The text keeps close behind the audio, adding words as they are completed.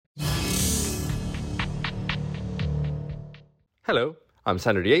Hello, I'm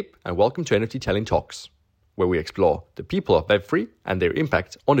Sander the Ape, and welcome to NFT Tallinn Talks, where we explore the people of Web3 and their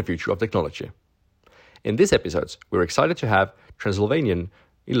impact on the future of technology. In this episode, we're excited to have Transylvanian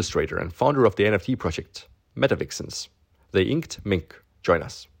illustrator and founder of the NFT project, MetaVixens, TheInkedMink, join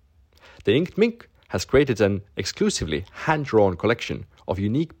us. TheInkedMink has created an exclusively hand-drawn collection of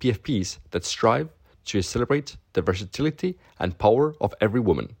unique PFPs that strive to celebrate the versatility and power of every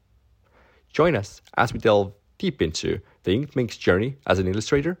woman. Join us as we delve deep into TheInkedMink's journey as an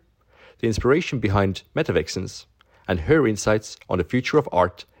illustrator, the inspiration behind MetaVixens, and her insights on the future of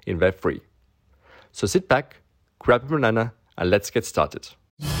art in Web3. So sit back, grab a banana, and let's get started.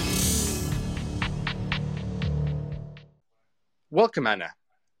 Welcome, Anna.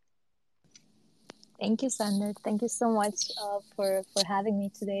 Thank you, Sander. Thank you so much for having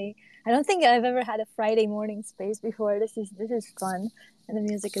me today. I don't think I've ever had a Friday morning space before. This is fun, and the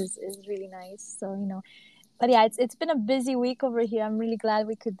music is really nice. So but yeah, it's been a busy week over here. I'm really glad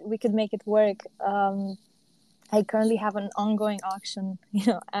we could make it work. I currently have an ongoing auction,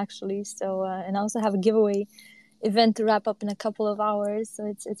 actually. So and I also have a giveaway event to wrap up in a couple of hours. So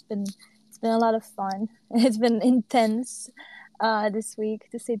it's been a lot of fun. It's been intense this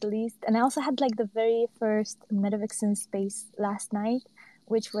week, to say the least. And I also had the very first MetaVixen space last night,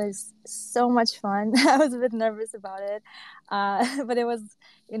 which was so much fun. I was a bit nervous about it, but it was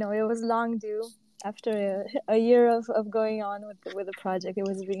long due. After a year of going on with the project, it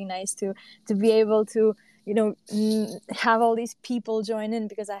was really nice to be able to have all these people join in,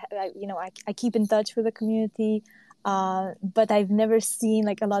 because I keep in touch with the community, but I've never seen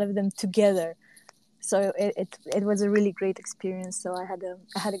a lot of them together. So it was a really great experience. So I had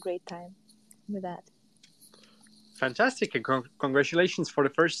a great time with that. Fantastic, and congratulations for the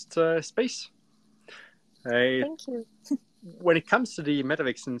first space. Thank you. When it comes to the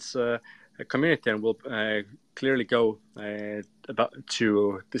MetaVixens community, and we'll clearly go about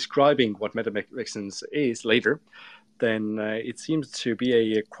to describing what MetaVixens is later, then it seems to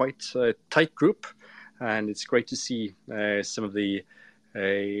be a quite tight group, and it's great to see some of the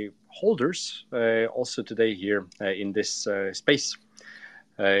holders also today here in this space.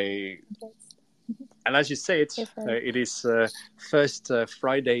 And as you say, it is first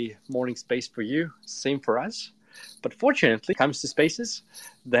Friday morning space for you, same for us. But fortunately, when it comes to spaces,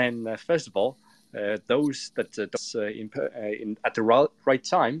 then first of all, those that at the right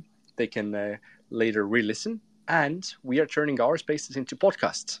time, they can later re-listen. And we are turning our spaces into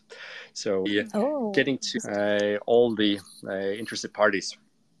podcasts. So getting to all the interested parties.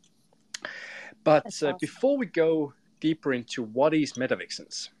 But awesome. Before we go deeper into what is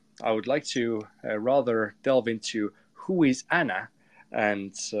MetaVixens, I would like to rather delve into who is Anna,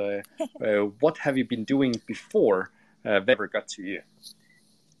 and what have you been doing before ever got to you?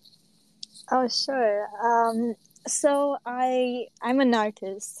 Oh, sure. So I'm an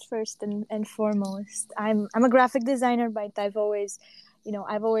artist first and foremost. I'm a graphic designer, but I've always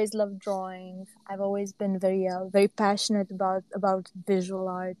loved drawing. I've always been very passionate about visual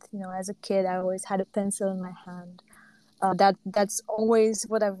art. As a kid, I always had a pencil in my hand. That's always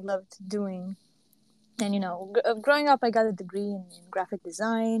what I've loved doing. And growing up, I got a degree in graphic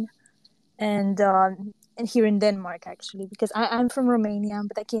design, and here in Denmark, actually, because I'm from Romania,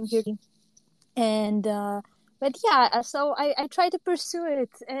 but I came here. And but yeah, so I try to pursue it,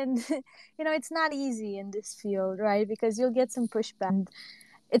 and it's not easy in this field, right? Because you'll get some pushback.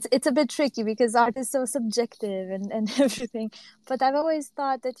 It's a bit tricky because art is so subjective and everything. But I've always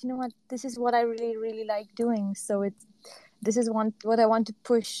thought that this is what I really really like doing. So this is what I want to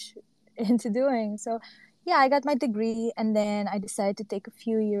push into doing. So yeah, I got my degree, and then I decided to take a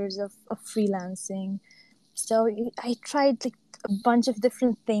few years of freelancing. So I tried a bunch of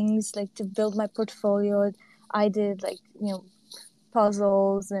different things to build my portfolio. I did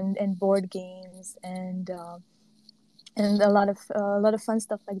puzzles and board games and a lot of fun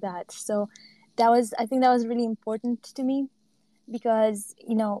stuff like that. So I think that was really important to me, because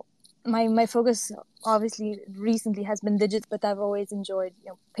my focus obviously recently has been digital, but I've always enjoyed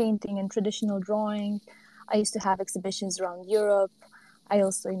painting and traditional drawing. I used to have exhibitions around Europe. I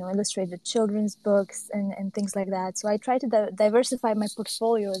also illustrated children's books and things like that. So I tried to diversify my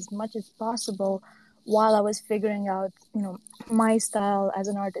portfolio as much as possible while I was figuring out my style as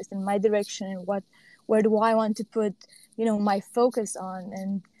an artist and my direction, and where do I want to put my focus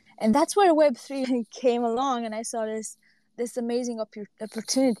on. And that's where Web3 came along, and I saw this amazing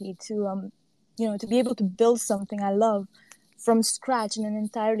opportunity to to be able to build something I love from scratch in an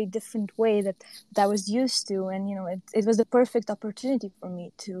entirely different way that I was used to. And it was the perfect opportunity for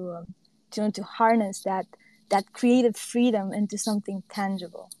me to harness that creative freedom into something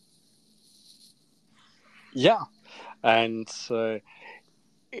tangible. Yeah, And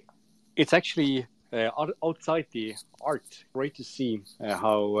it's actually outside the art. Great to see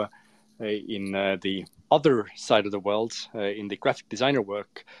how in the other side of the world, in the graphic designer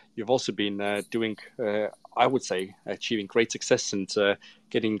work, you've also been doing, I would say, achieving great success and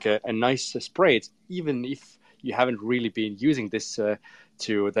getting a nice spread, even if you haven't really been using this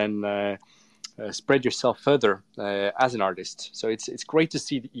to then spread yourself further as an artist. So it's great to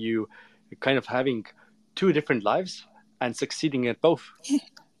see that you kind of having two different lives and succeeding at both.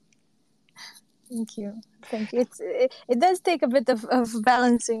 Thank you. Thank you. It does take a bit of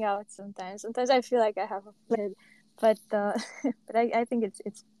balancing out sometimes. Sometimes I feel like I have a flip, but but I think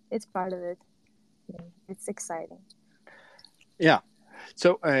it's part of it. It's exciting. Yeah.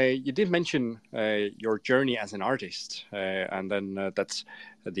 So you did mention your journey as an artist, and then that's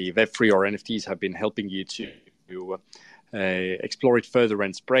the Web3 or NFTs have been helping you to explore it further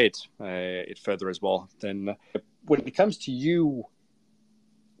and spread it further as well. Then when it comes to you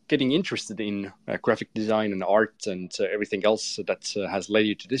getting interested in graphic design and art and everything else that has led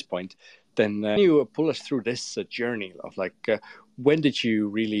you to this point, then can you pull us through this journey of when did you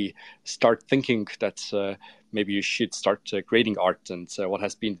really start thinking that maybe you should start creating art, and what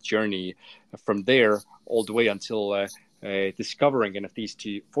has been the journey from there all the way until discovering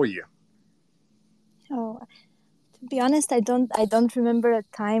NFTs for you? Oh, to be honest, I don't remember a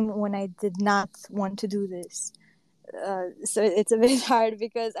time when I did not want to do this. So it's a bit hard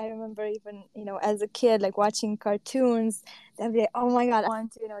because I remember even, as a kid, like watching cartoons, I'd be like, oh my God, I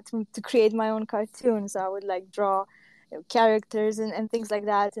want to create my own cartoon. So I would like draw characters and things like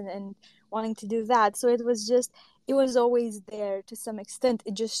that and wanting to do that. So it was always there to some extent.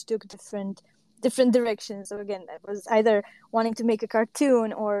 It just took different directions. So again, I was either wanting to make a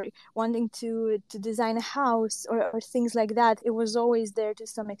cartoon or wanting to design a house or things like that. It was always there to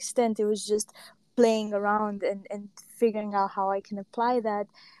some extent. It was just playing around and figuring out how I can apply that.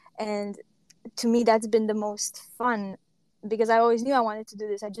 And to me, that's been the most fun because I always knew I wanted to do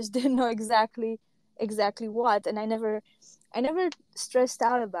this. I just didn't know exactly what, and I never stressed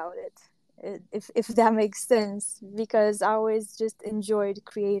out about it, if that makes sense, because I always just enjoyed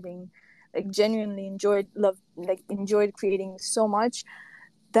creating, like genuinely enjoyed creating so much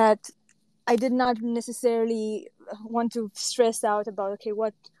that I did not necessarily want to stress out about, okay,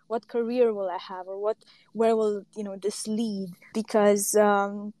 what career will I have, or where will this lead, because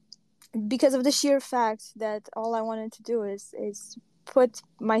of the sheer fact that all I wanted to do is put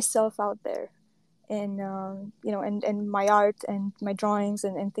myself out there in and my art and my drawings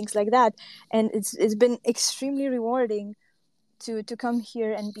and things like that. And it's been extremely rewarding to come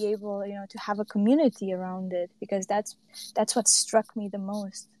here and be able to have a community around it, because that's what struck me the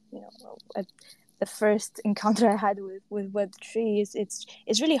most. At the first encounter I had with Web3 is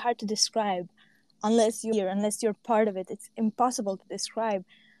it's really hard to describe unless you're part of it. It's impossible to describe.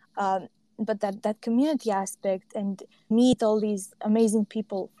 But that community aspect, and meet all these amazing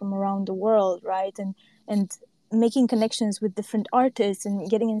people from around the world, right? And making connections with different artists and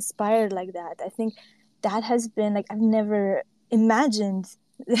getting inspired like that. I think that has been like, I've never imagined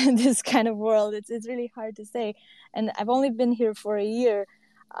this kind of world. It's really hard to say. And I've only been here for a year,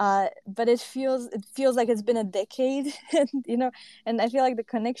 but it feels like it's been a decade, and I feel like the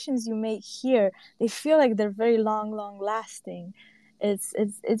connections you make here, they feel like they're very long lasting.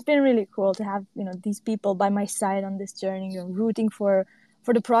 It's been really cool to have these people by my side on this journey, rooting for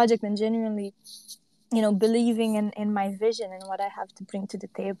the project and genuinely believing in my vision and what I have to bring to the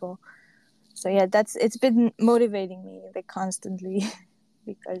table. So yeah, it's been motivating me like constantly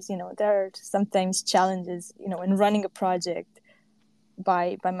because there are sometimes challenges in running a project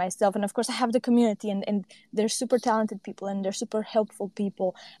by myself. And of course I have the community, and they're super talented people and they're super helpful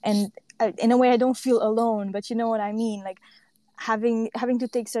people, and in a way I don't feel alone, but you know what I mean, like having to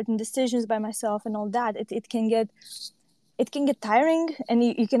take certain decisions by myself and all that, it can get tiring, and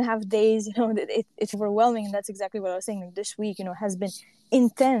you can have days that it's overwhelming. And that's exactly what I was saying, like this week has been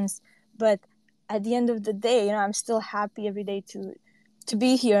intense, but at the end of the day I'm still happy every day to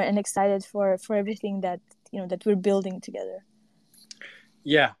be here and excited for everything that that we're building together.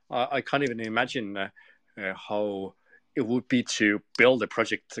 Yeah, I can't even imagine how it would be to build a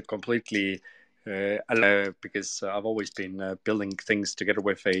project completely alone, because I've always been building things together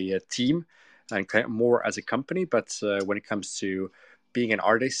with a team and more as a company. But when it comes to being an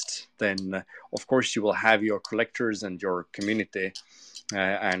artist, then of course you will have your collectors and your community,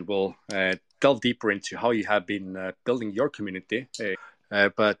 and we'll delve deeper into how you have been building your community.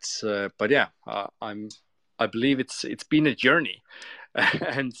 But yeah, I believe it's been a journey.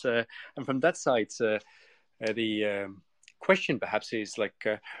 And from that side, the question perhaps is like,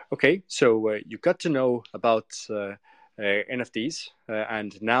 okay, so you got to know about NFTs,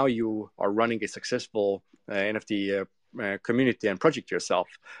 and now you are running a successful NFT community and project yourself.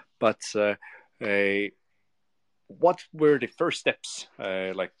 But what were the first steps?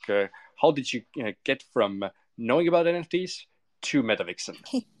 How did you get from knowing about NFTs to MetaVixen?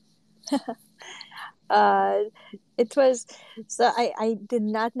 uh, it was so I did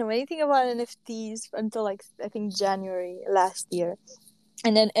not know anything about NFTs until like I think January last year.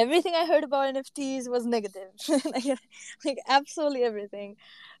 And then everything I heard about NFTs was negative, like absolutely everything.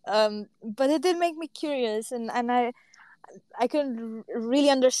 But it did make me curious, and I couldn't really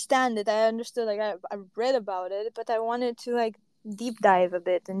understand it. I understood, like I read about it, but I wanted to like deep dive a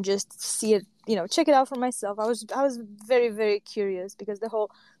bit and just see it, check it out for myself. I was very, very curious because the whole,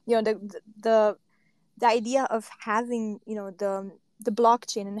 the idea of having, the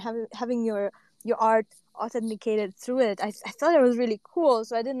blockchain and having your art authenticated through it, I thought it was really cool.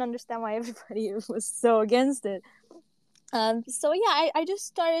 So I didn't understand why everybody was so against it. So yeah, I just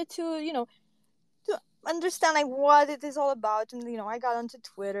started to to understand like what it is all about, and I got onto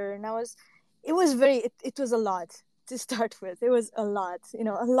Twitter, and it was a lot to start with. It was a lot,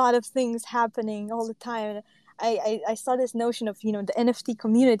 a lot of things happening all the time. I saw this notion of the NFT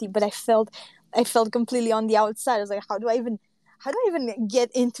community, but I felt completely on the outside. I was like, how do I even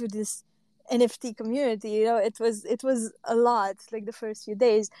get into this NFT community? It was a lot, like the first few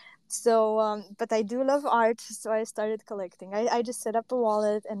days. So but I do love art, so I started collecting. I just set up a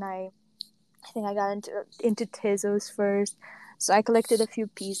wallet, and I think I got into Tezos first. So I collected a few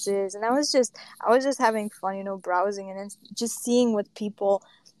pieces, and I was just having fun, browsing and then just seeing what people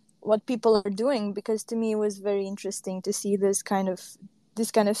are doing, because to me it was very interesting to see this kind of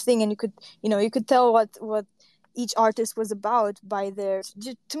thing. And you could tell what each artist was about by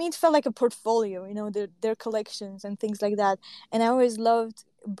to me it felt like a portfolio, their collections and things like that. And I always loved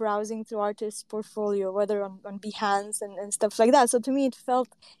browsing through artists' portfolio, whether on Behance and stuff like that. So to me it felt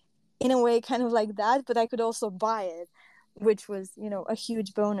in a way kind of like that, but I could also buy it, which was a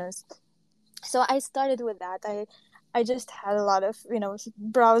huge bonus. So I started with that. I just had a lot of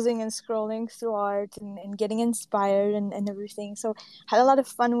browsing and scrolling through art and getting inspired and everything. So had a lot of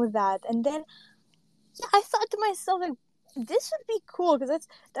fun with that. And then yeah, I thought to myself, like, this would be cool, because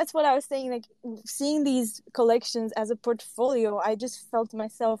that's what I was saying, like seeing these collections as a portfolio. I just felt to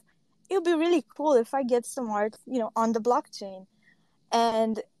myself, it would be really cool if I get some art on the blockchain,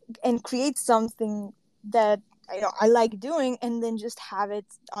 and create something that I like doing, and then just have it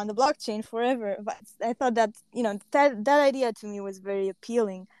on the blockchain forever. But I thought that that idea to me was very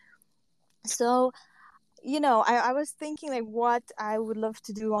appealing. So I was thinking like what I would love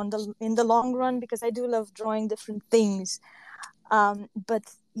to do in the long run, because I do love drawing different things. But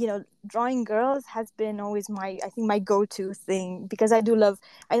drawing girls has been always my go-to thing, because I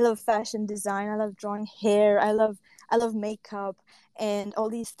love fashion design, I love drawing hair, I love makeup and all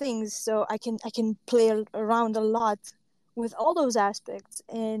these things. So I can play around a lot with all those aspects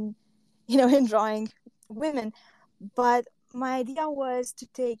in in drawing women. But my idea was to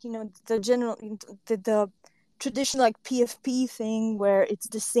take the general, the traditional like PFP thing, where it's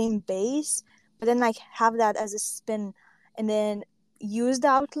the same base, but then like have that as a spin, and then use the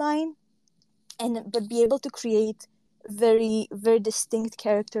outline, but be able to create very, very distinct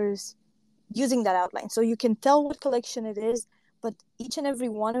characters using that outline. So you can tell what collection it is, but each and every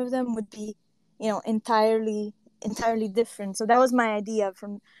one of them would be entirely different. So that was my idea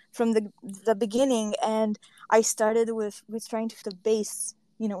from the beginning. And I started with trying to the base,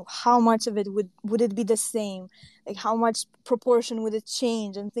 how much of it would it be the same, like how much proportion would it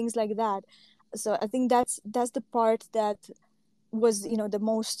change, and things like that. So I think that's the part that was the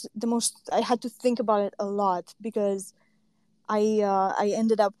most I had to think about it a lot, because I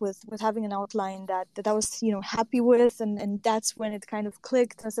ended up with having an outline that I was happy with, and that's when it kind of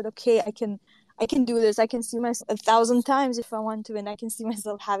clicked. I said, okay, I can do this. I can see myself 1,000 times if I want to, and I can see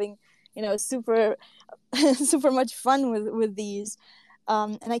myself having super super much fun with these.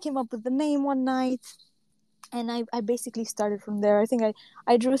 And I came up with the name one night, and I basically started from there. I think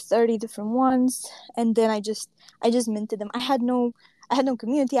I drew 30 different ones, and then I just minted them. I had no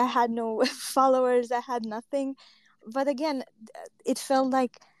community, I had no followers, I had nothing. But again, it felt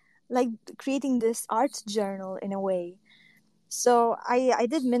like creating this art journal in a way. So I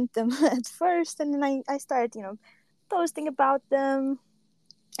did mint them at first, and then I started posting about them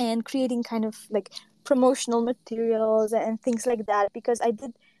and creating kind of like promotional materials and things like that, because I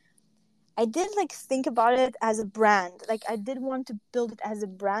did like think about it as a brand. Like I did want to build it as a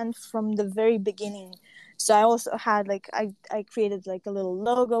brand from the very beginning. So I also had like I created like a little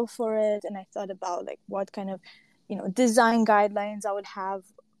logo for it, and I thought about like what kind of design guidelines I would have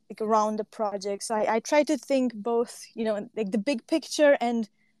like around the project. So I try to think both, like the big picture and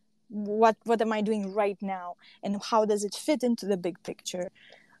what am I doing right now and how does it fit into the big picture.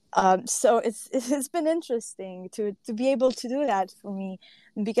 So it's been interesting to be able to do that for me,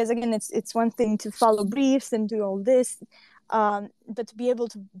 because again, it's one thing to follow briefs and do all this, but to be able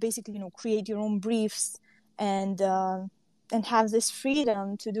to basically create your own briefs and have this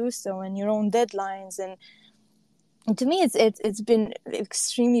freedom to do so and your own deadlines, and to me it's been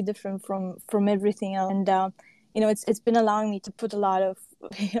extremely different from everything else, and it's been allowing me to put a lot of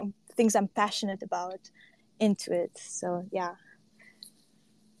things I'm passionate about into it. So yeah.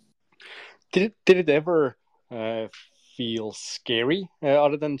 Did it ever feel scary,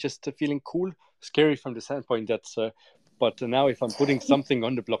 other than just feeling cool? Scary from the standpoint that's, but now if I'm putting something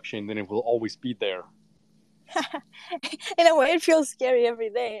on the blockchain, then it will always be there. In a way, it feels scary every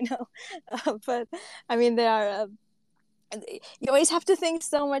day, but I mean, there are. You always have to think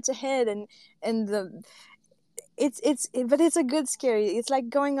so much ahead, and but it's a good scary. It's like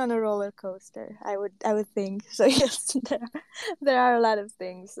going on a roller coaster. I would think so. Yes, there are a lot of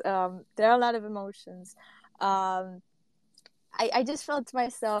things. There are a lot of emotions. I just felt to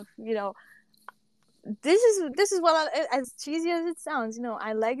myself, this is what as cheesy as it sounds.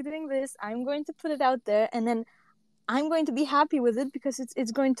 I like doing this. I'm going to put it out there, and then I'm going to be happy with it because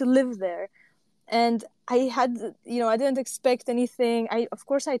it's going to live there. And I had, I didn't expect anything. Of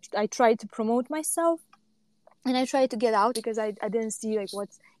course, I tried to promote myself, and I tried to get out because I didn't see like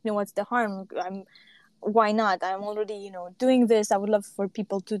what's the harm. Why not? I'm already doing this. I would love for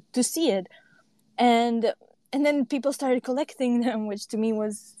people to see it, and then people started collecting them, which to me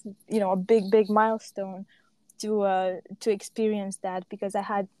was a big milestone to experience that, because I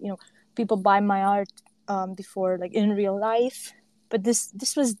had people buy my art before, like in real life. But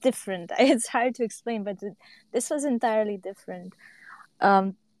this was different. It's hard to explain, but this was entirely different.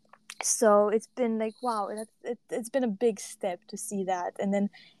 So it's been like, wow, it's been a big step to see that, and then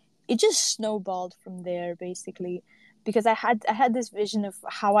it just snowballed from there, basically, because I had this vision of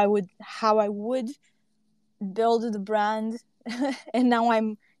how I would build the brand, and now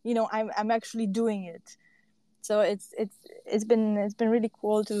I'm actually doing it. So it's been really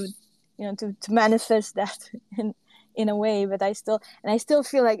cool to to manifest that in a way, but I still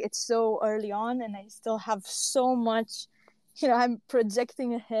feel like it's so early on, and I still have so much, I'm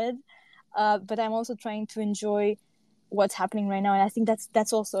projecting ahead, but I'm also trying to enjoy what's happening right now, and I think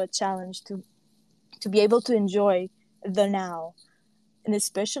that's also a challenge to be able to enjoy the now, and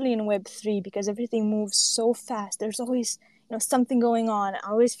especially in Web3, because everything moves so fast. There's always something going on. I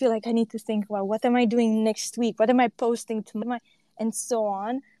always feel like I need to think, well, what am I doing next week? What am I posting tomorrow? And so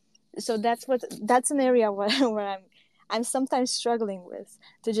on. So that's an area where I'm sometimes struggling with,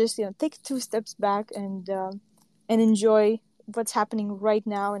 to just take 2 steps back and enjoy what's happening right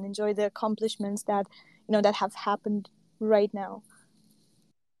now, and enjoy the accomplishments that that have happened right now.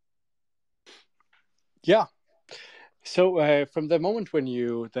 Yeah. So from the moment when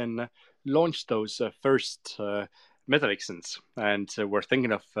you then launched those first MetaVixens, and were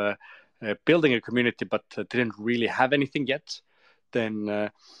thinking of building a community, but didn't really have anything yet, then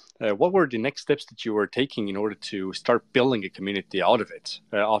what were the next steps that you were taking in order to start building a community out of it,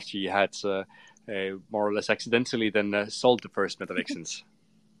 after you had more or less accidentally then sold the first MetaVixens?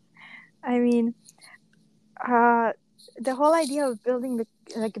 I mean, the whole idea of building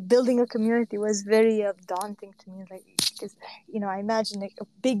a community was very daunting to me. Like, because I imagine like a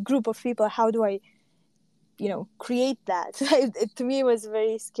big group of people. How do I, create that? To me, it was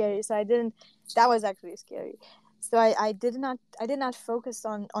very scary. So I didn't. That was actually scary. So I did not focus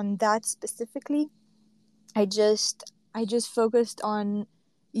on that specifically. I just focused on,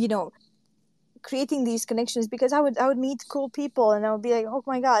 creating these connections, because I would meet cool people, and I would be like, oh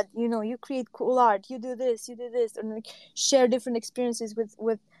my god, you create cool art, you do this, and like share different experiences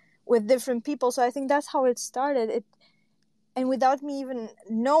with different people. So I think that's how it started. And without me even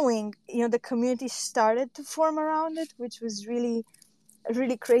knowing, the community started to form around it, which was really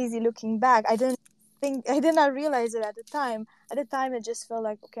really crazy looking back. I did not realize it at the time. At the time, it just felt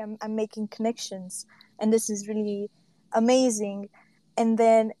like, okay, I'm making connections, and this is really amazing. And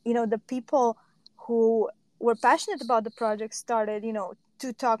then the people who were passionate about the project started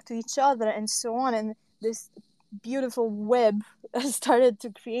to talk to each other, and so on, and this beautiful web started to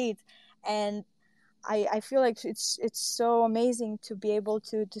create. And I feel like it's so amazing to be able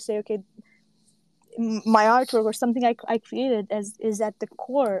to say, okay, my artwork or something I created is at the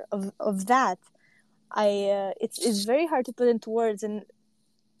core of that. It's very hard to put into words, and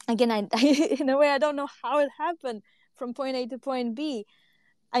again, I in a way I don't know how it happened from point A to point B,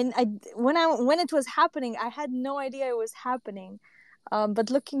 when it was happening, I had no idea it was happening. But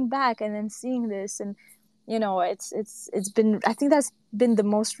looking back and then seeing this, and it's been, I think that's been the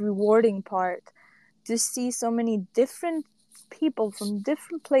most rewarding part, to see so many different people from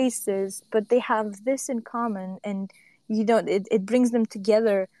different places, but they have this in common, and it brings them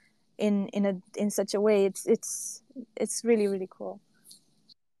together in such a way. It's really, really cool.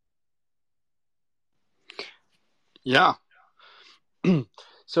 Yeah.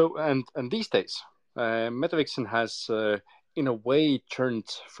 So and these days, MetaVixen has in a way turned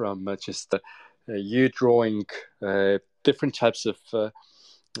from just you drawing different types of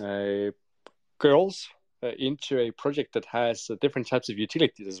girls into a project that has different types of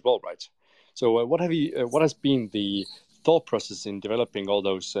utilities as well, right? So what has been the thought process in developing all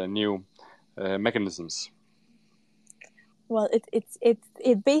those new mechanisms? Well,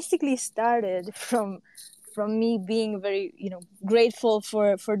 it basically started from me being very grateful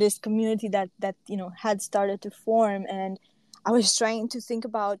for this community that had started to form, and I was trying to think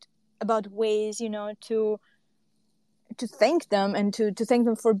about ways to thank them, and to thank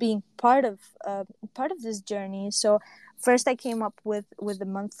them for being part of this journey. So first I came up with the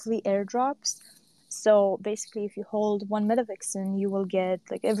monthly airdrops. So basically, if you hold one MetaVixen, you will get,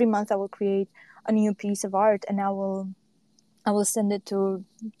 like, every month I will create a new piece of art, and I will send it to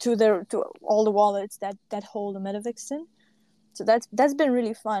all the wallets that hold a MetaVixen. So that's been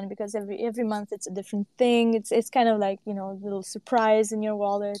really fun, because every month it's a different thing. It's kind of like a little surprise in your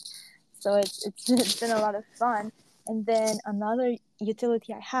wallet. So it's been a lot of fun. And then another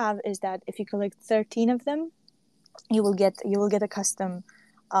utility I have is that if you collect 13 of them, you will get a custom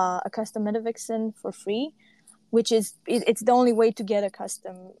MetaVixen for free, which is it's the only way to get a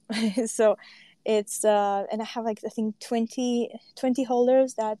custom. So it's and I have, like, I think 20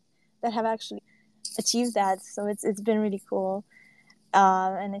 holders that have actually achieved that. So it's been really cool.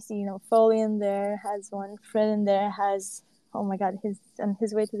 And I see Foley in there has one, Fred in there has, oh my god, his on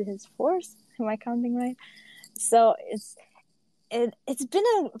his way to his fourth. Am I counting right? So it's been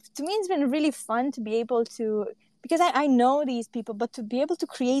to me, it's been really fun to be able to, because I know these people, but to be able to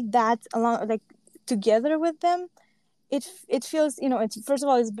create that along, like, together with them, it feels, it's, first of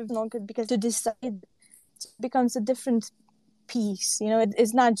all, it's been good, because to decide it becomes a different piece.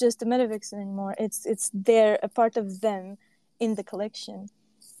 It's not just a MetaVixen anymore. It's they're a part of them in the collection.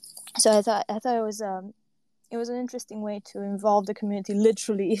 So I thought it was an interesting way to involve the community,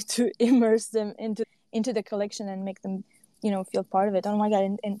 literally, to immerse them into the collection and make them feel part of it. Oh my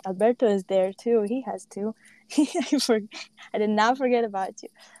god, and Alberto is there too. He has two. I did not forget about you.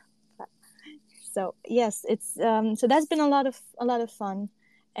 So yes, it's so that's been a lot of fun.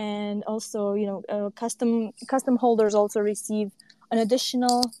 And also, custom holders also receive an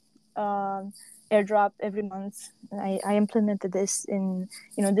additional airdrop every month. I implemented this in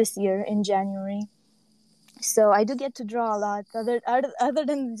this year in January. So I do get to draw a lot. Other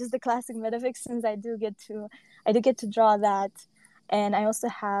than just the classic MetaVixens, I do get to draw that. And I also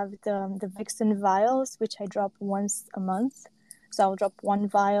have the Vixen vials, which I drop once a month. So I'll drop one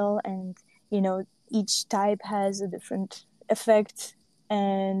vial, and each type has a different effect,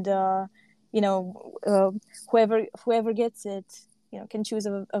 and whoever gets it, can choose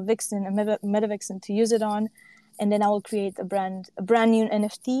a Vixen, a MetaVixen to use it on, and then I will create a brand new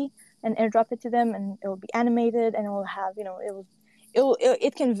NFT and airdrop it to them, and it will be animated, and it will have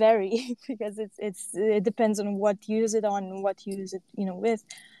it can vary because it depends on what you use it on and what you use it with,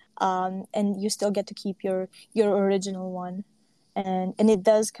 and you still get to keep your original one. And it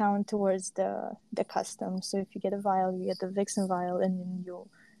does count towards the custom. So if you get a vial, you get the Vixen vial, and then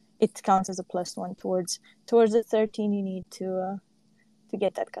it counts as a +1 towards the 13 you need to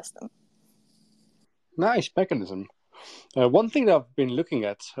get that custom. Nice mechanism. One thing that I've been looking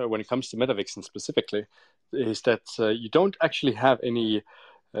at when it comes to MetaVixen specifically is that you don't actually have any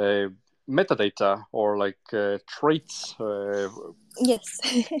metadata or traits. Yes.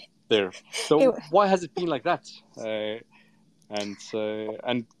 There. So why has it been like that? And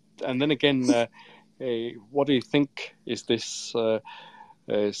then again, what do you think? Is this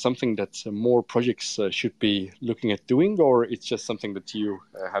something that more projects should be looking at doing, or it's just something that you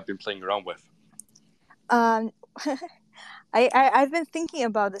have been playing around with? I've been thinking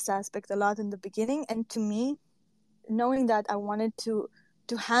about this aspect a lot in the beginning, and to me, knowing that I wanted to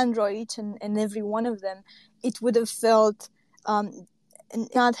hand draw each and every one of them, it would have felt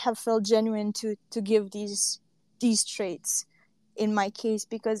not have felt genuine to give these traits in my case,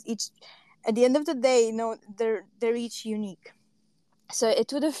 because at the end of the day, they're each unique. So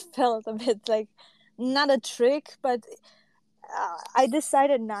it would have felt a bit like not a trick, but I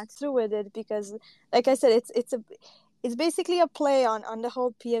decided not to with it, because, like I said, it's basically a play on the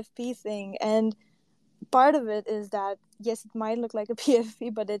whole PFP thing, and part of it is that yes, it might look like a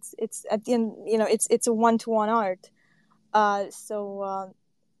PFP, but it's at the end, it's a one-to-one art. So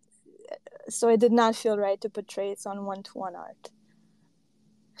it did not feel right to portray it on one-to-one art.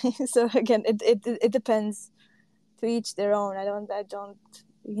 So again, it depends, to each their own. I don't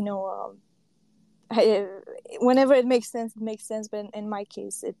I, whenever it makes sense, it makes sense. But in my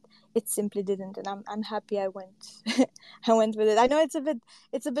case, it simply didn't, and I'm happy I went I went with it. I know it's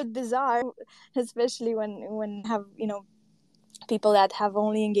a bit bizarre, especially when have people that have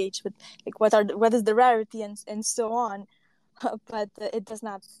only engaged with like what is the rarity and so on, but it does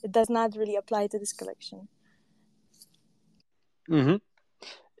not really apply to this collection. Mm-hmm.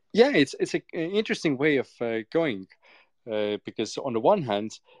 Yeah, it's an interesting way of going, because on the one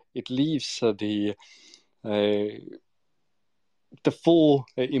hand, it leaves the full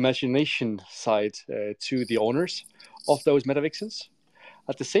imagination side to the owners of those MetaVixens.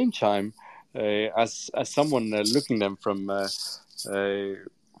 At the same time, as someone looking them from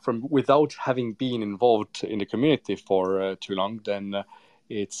without having been involved in the community for too long, then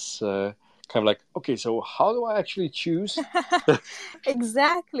it's kind of like, okay, so how do I actually choose?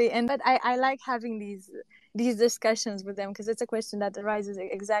 Exactly, and but I like having these discussions with them, because it's a question that arises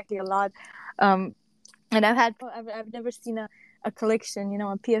exactly a lot. And I've never seen a collection,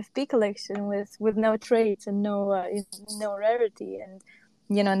 a PFP collection with no traits and no rarity, and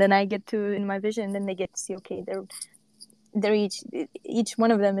and then I get to, in my vision, and then they get to see, okay, they're each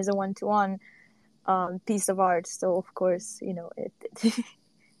one of them is a one-to-one piece of art. So of course,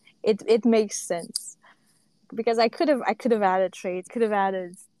 it makes sense, because I could have added traits, could have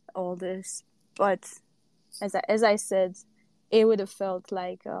added all this, but as I said, it would have felt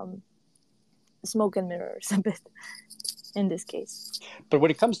like smoke and mirrors a bit in this case. But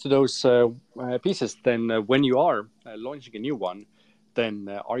when it comes to those pieces, then when you are launching a new one, then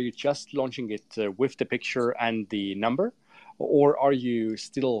are you just launching it with the picture and the number? Or are you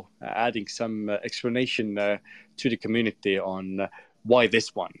still adding some explanation to the community on why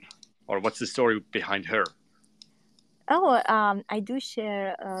this one? Or what's the story behind her? Oh, I do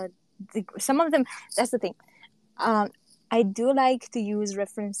share some of them. That's the thing. I do like to use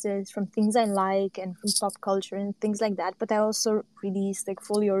references from things I like and from pop culture and things like that, but I also release like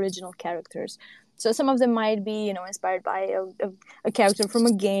fully original characters. So some of them might be, inspired by a character from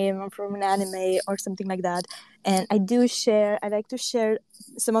a game or from an anime or something like that. And I like to share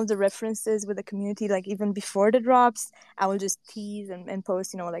some of the references with the community, like even before the drops. I will just tease and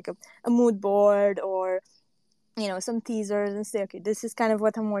post, like a mood board or some teasers, and say, okay, this is kind of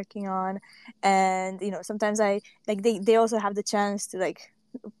what I'm working on. And sometimes I like they also have the chance to like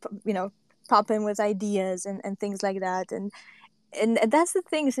pop in with ideas and things like that. And that's the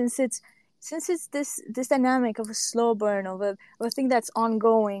thing, since it's this dynamic of a slow burn of a thing that's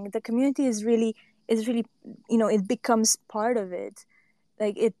ongoing, the community is really it becomes part of it.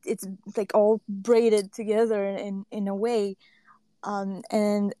 Like it's like all braided together in a way.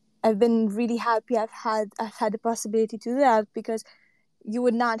 And I've been really happy I've had the possibility to do that, because you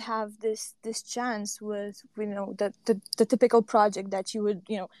would not have this chance with the typical project that you would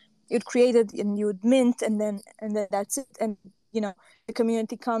you'd create it and you would mint, and then that's it. And the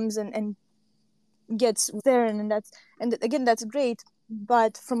community comes and gets there, and again, that's great.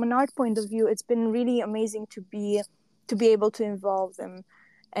 But from an art point of view, it's been really amazing to be able to involve them.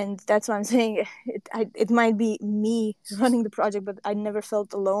 And that's why I'm saying it might be me running the project, but I never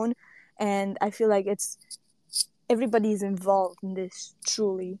felt alone. And I feel like everybody's involved in this,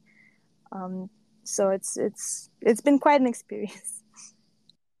 truly. So it's been quite an experience.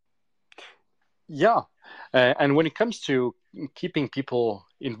 Yeah. And when it comes to keeping people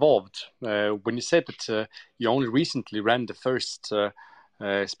involved, when you said that you only recently ran the first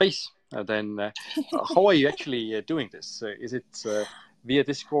space, then how are you actually doing this? Is it via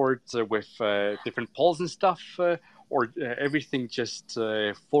Discord with different polls and stuff, or everything just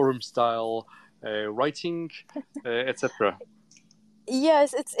forum style writing, etc.?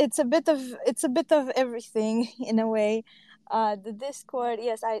 Yes, it's a bit of everything in a way. The Discord,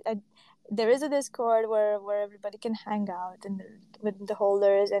 yes, I there is a Discord where everybody can hang out, and with the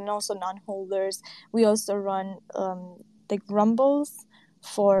holders and also non-holders. We also run like rumbles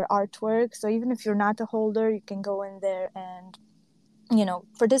for artwork. So even if you're not a holder, you can go in there and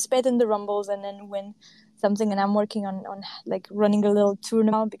participate in the rumbles and then win something. And I'm working on like running a little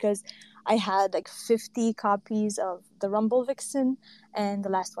tournament, because I had like 50 copies of the Rumble Vixen, and the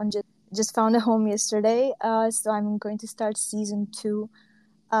last one just found a home yesterday. So I'm going to start season 2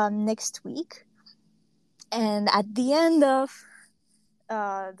 next week. And at the end of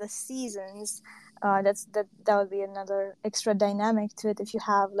the seasons, That would be another extra dynamic to it. If you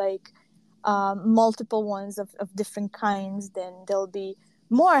have like multiple ones of different kinds, then there'll be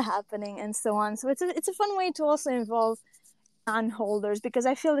more happening and so on. So it's a fun way to also involve non-holders, because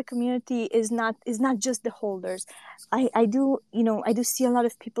I feel the community is not just the holders. I do see a lot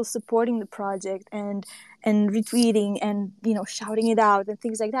of people supporting the project and retweeting and shouting it out and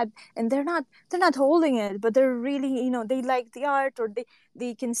things like that, and they're not holding it, but they're really they like the art, or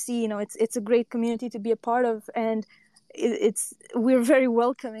they can see it's a great community to be a part of, and we're very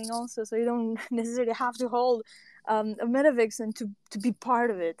welcoming also, so you don't necessarily have to hold a MetaVixen to be part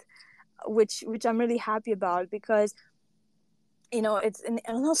of it, which I'm really happy about, because it's and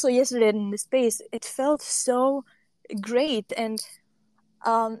also yesterday in the space it felt so great, and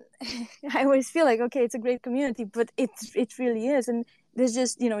I always feel like, okay, it's a great community, but it really is, and there's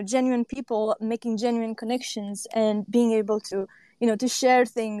just genuine people making genuine connections and being able to to share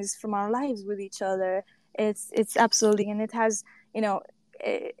things from our lives with each other. It's absolutely, and it has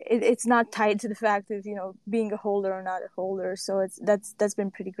it's not tied to the fact of being a holder or not a holder, so that's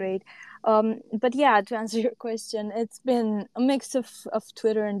been pretty great. But yeah, to answer your question, it's been a mix of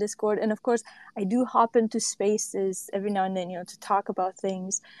Twitter and Discord, and of course I do hop into spaces every now and then to talk about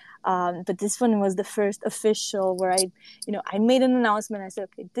things, but this one was the first official where I made an announcement. I said,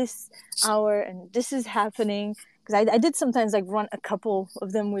 okay, this hour and this is happening, because I did sometimes like run a couple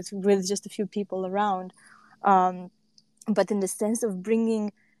of them with just a few people around, but in the sense of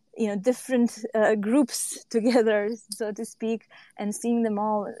bringing different groups together, so to speak, and seeing them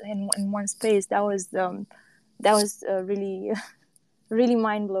all in one space, that was really really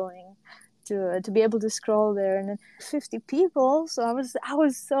mind-blowing to be able to scroll there, and then 50 people. So I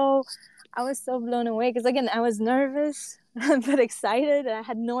was so blown away, because again I was nervous but excited, and I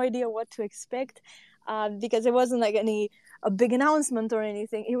had no idea what to expect, because it wasn't like a big announcement or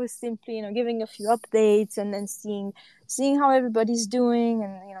anything. It was simply giving a few updates, and then seeing how everybody's doing,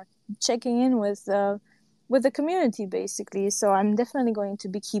 and checking in with the community basically. So I'm definitely going to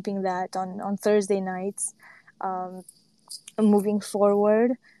be keeping that on Thursday nights, moving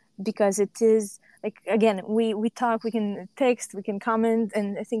forward, because it is like, again, we talk, we can text, we can comment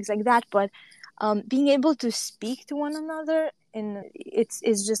and things like that, but being able to speak to one another, and it's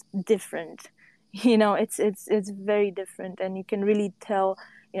just different. It's very different, and you can really tell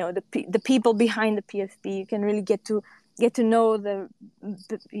the people behind the PFP. You can really get to know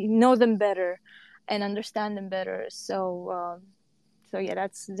know them better and understand them better. So yeah,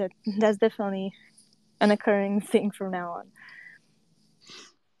 that's definitely an occurring thing from now on.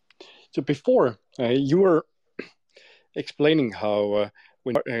 So before you were explaining how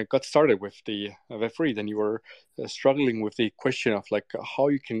when you got started with the Web3, then you were struggling with the question of like how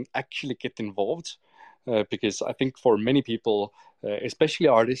you can actually get involved, because I think for many people, especially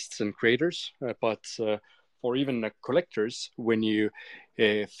artists and creators, but for even collectors, when you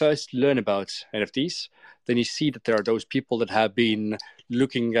first learn about NFTs, then you see that there are those people that have been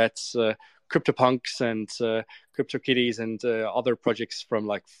looking at CryptoPunks and CryptoKitties and other projects from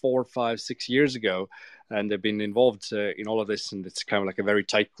like 4, 5, 6 years ago, and they've been involved in all of this, and it's kind of like a very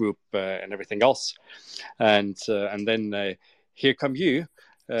tight group and everything else. And then here come you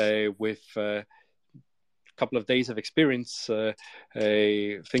with a couple of days of experience,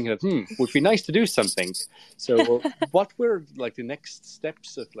 thinking that would be nice to do something. So what were like the next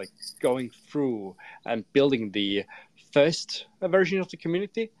steps of like going through and building the first version of the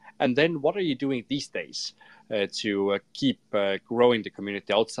community? And then what are you doing these days to keep growing the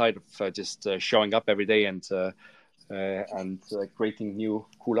community outside of just showing up every day and creating new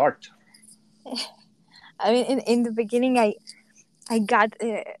cool art? I mean, in the beginning, I got,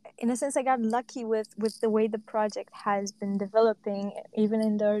 in a sense, I got lucky with the way the project has been developing, even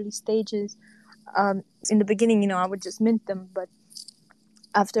in the early stages. In the beginning, I would just mint them, but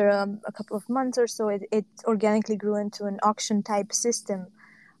after a couple of months or so, it organically grew into an auction type system.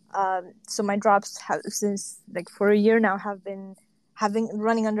 So my drops have, since like for a year now, have been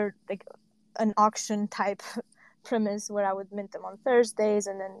running under like an auction type premise, where I would mint them on Thursdays,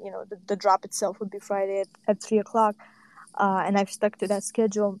 and then the drop itself would be Friday at 3:00, and I've stuck to that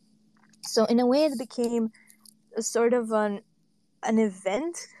schedule. So in a way, it became a sort of an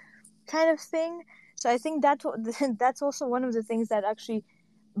event kind of thing. So I think that's also one of the things that actually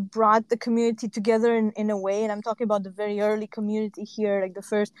brought the community together in a way. And I'm talking about the very early community here, like the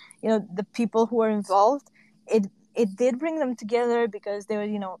first, the people who were involved. It did bring them together, because they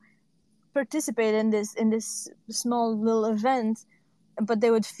would, participate in this small little event, but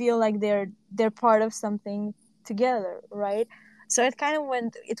they would feel like they're part of something together, right? So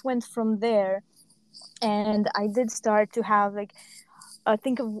it went from there, and I did start to have like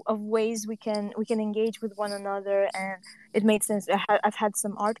think of ways we can engage with one another, and it made sense. I've had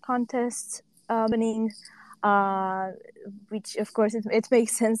some art contests happening, which of course it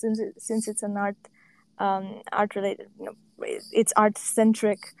makes sense since it's an art related. It's art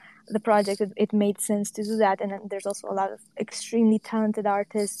centric. The project, it made sense to do that, and there's also a lot of extremely talented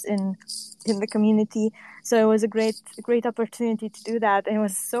artists in the community. So it was a great opportunity to do that, and it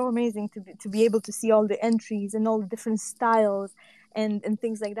was so amazing to be able to see all the entries and all the different styles and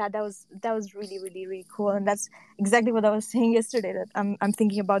things like that. That was really, really, really cool, and that's exactly what I was saying yesterday. That I'm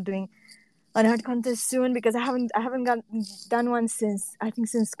thinking about doing an art contest soon, because I haven't done one since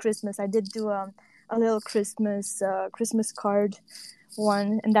Christmas. I did do a little Christmas card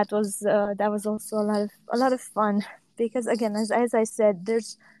one, and that was also a lot of fun, because again, as I said,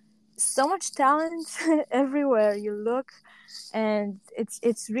 there's so much talent everywhere you look, and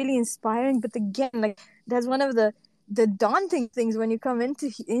it's really inspiring. But again, like, that's one of the daunting things when you come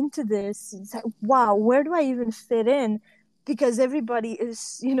into this. It's like, wow, where do I even fit in? Because everybody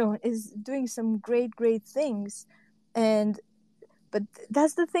is doing some great things. But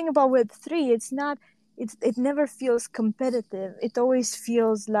that's the thing about Web3. It never feels competitive. It always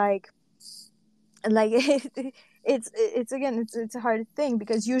feels like it's a hard thing,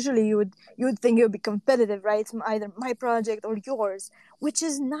 because usually you would think it would be competitive, right? It's either my project or yours, which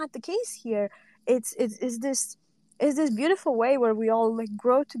is not the case here. It's this beautiful way where we all like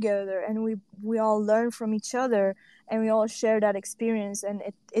grow together, and we all learn from each other, and we all share that experience, and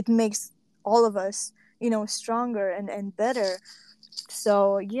it makes all of us stronger and better.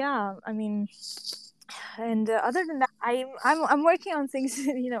 So yeah, I mean, and other than that, I'm working on things,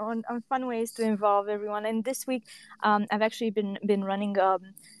 on fun ways to involve everyone. And this week, I've actually been running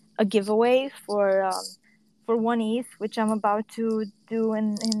a giveaway for 1 ETH, which I'm about to do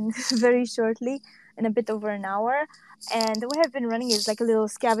in very shortly, in a bit over an hour. And the way I've been running is like a little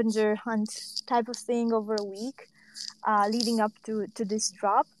scavenger hunt type of thing over a week, leading up to this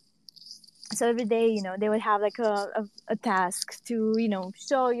drop. So every day, they would have like a task to,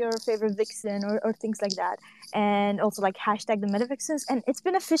 show your favorite vixen or things like that. And also like hashtag the MetaVixens. And it's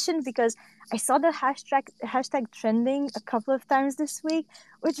been efficient, because I saw the hashtag trending a couple of times this week,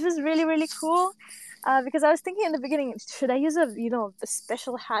 which was really, really cool. Because I was thinking in the beginning, should I use a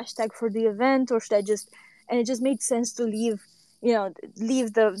special hashtag for the event, or should I and it just made sense to leave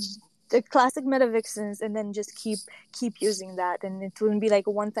the classic MetaVixens, and then just keep using that. And it wouldn't be like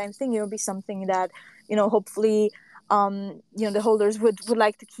a one-time thing. It would be something that, hopefully, the holders would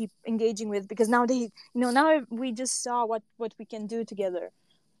like to keep engaging with, because now we just saw what we can do together.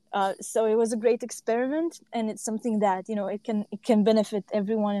 So it was a great experiment, and it's something that it can benefit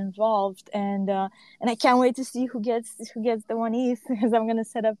everyone involved, and I can't wait to see who gets the 1 ETH, because I'm gonna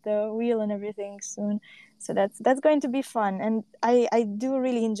set up the wheel and everything soon. So that's going to be fun, and I do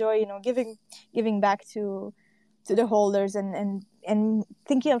really enjoy giving back to the holders, and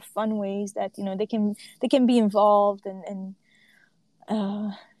thinking of fun ways that they can be involved, and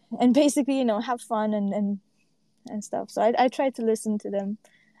basically have fun and stuff. So I try to listen to them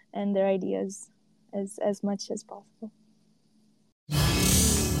and their ideas as much as possible.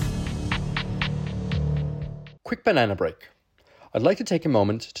 Quick banana break. I'd like to take a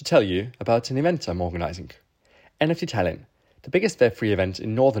moment to tell you about an event I'm organising. NFT Tallinn, the biggest Web3 event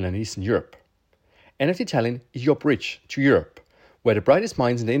in Northern and Eastern Europe. NFT Tallinn is your bridge to Europe, where the brightest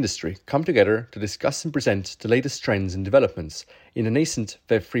minds in the industry come together to discuss and present the latest trends and developments in the nascent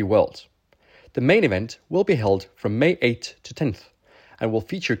Web3 world. The main event will be held from May 8th to 10th, and will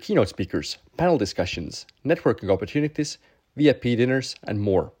feature keynote speakers, panel discussions, networking opportunities, VIP dinners, and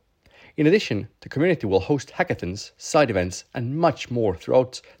more. In addition, the community will host hackathons, side events, and much more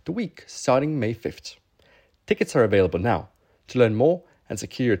throughout the week starting May 5th. Tickets are available now. To learn more and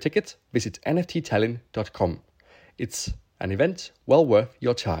secure your ticket, visit nfttallinn.com. It's an event well worth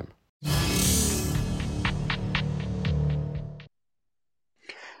your time.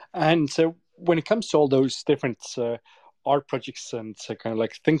 And so when it comes to all those different art projects and kind of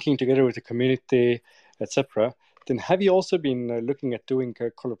like thinking together with the community, etc., then have you also been looking at doing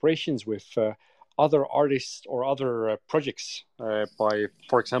collaborations with other artists or other projects by,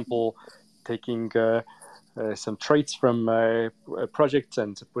 for example, taking some traits from projects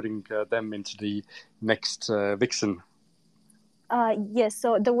and putting them into the next Vixen? Yes.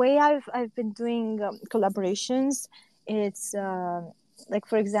 So the way I've been doing collaborations, it's like,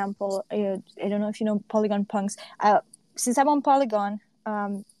 for example, I don't know if you know Polygon Punks. Since I'm on Polygon,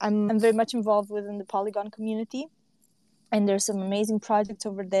 I'm very much involved within the Polygon community. and there's some amazing projects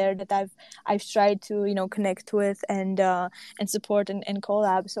over there that I've tried to connect with and support and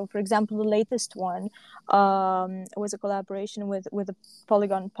collab. So for example, the latest one was a collaboration with the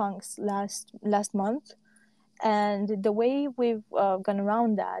Polygon Punks last month, and the way we've gone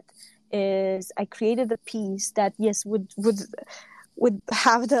around that is I created a piece that would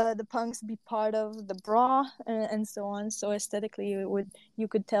have the punks be part of the bra and so on. So aesthetically, you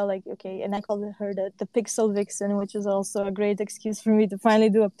could tell, like, okay. And I called her the pixel vixen, which is also a great excuse for me to finally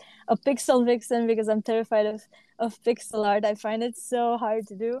do a pixel vixen, because I'm terrified of pixel art. I find it so hard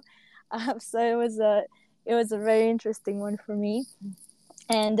to do. So it was a very interesting one for me.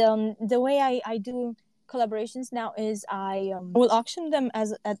 And the way I do collaborations now is I will auction them at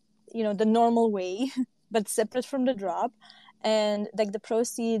the normal way, but separate from the drop. And like the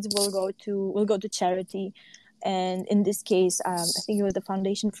proceeds will go to charity, and in this case, I think it was the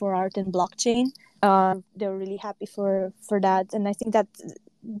Foundation for Art and Blockchain. They were really happy for that, and I think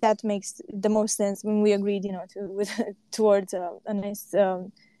that makes the most sense when we agreed, towards a nice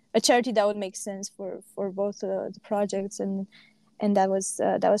a charity that would make sense for both the projects, and that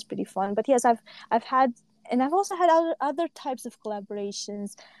was pretty fun. But yes, I've had. And I've also had other types of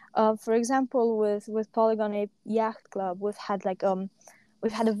collaborations. For example, with Polygon Ape Yacht Club, we've had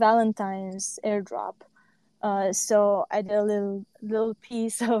a Valentine's airdrop. So I did a little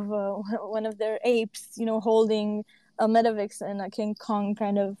piece of one of their apes, holding a MetaVixen, a King Kong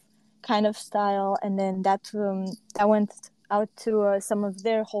kind of style, and then that went out to some of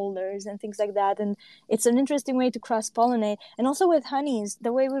their holders and things like that. And it's an interesting way to cross-pollinate. And also with honeys,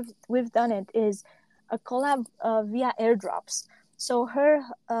 the way we've done it is a collab via airdrops. So I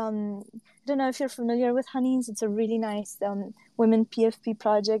don't know if you're familiar with Honeys. It's a really nice women PFP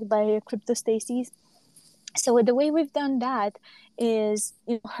project by Crypto Stacies. So the way we've done that is,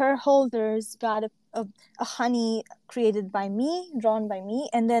 her holders got a honey created by me, drawn by me,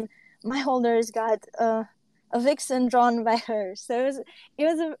 and then my holders got a vixen drawn by her. So it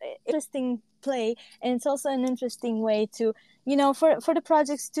was an interesting play, and it's also an interesting way to, for the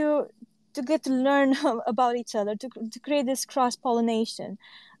projects to get to learn about each other, to create this cross-pollination,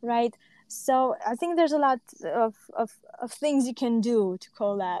 right? So I think there's a lot of things you can do to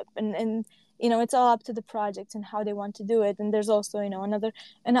collab, and it's all up to the project and how they want to do it. And there's also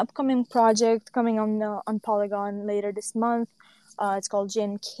an upcoming project coming on Polygon later this month. It's called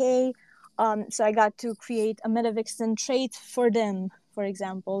JNK. So I got to create a MetaVixen trait for them, for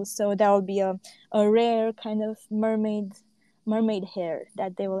example. So that will be a rare kind of mermaid hair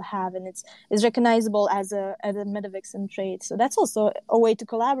that they will have, and it's recognizable as a MetaVixen trait. So that's also a way to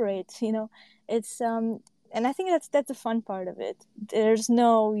collaborate. It's and I think that's the fun part of it. There's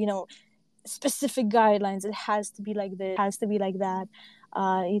no specific guidelines. It has to be like this. It has to be like that.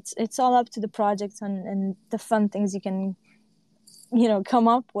 It's all up to the project and the fun things you can come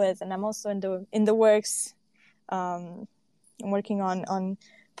up with. And I'm also in the works. I'm working on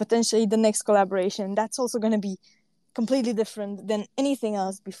potentially the next collaboration. That's also going to be completely different than anything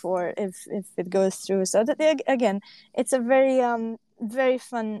else before if it goes through. So that, again, it's a very very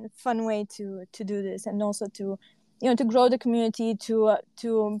fun way to do this, and also to to grow the community, to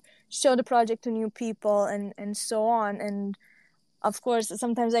show the project to new people, and so on. And of course,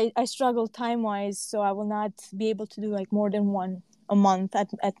 sometimes I struggle time-wise, so I will not be able to do like more than one a month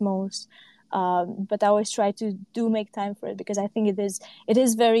at most. But I always try to make time for it, because I think it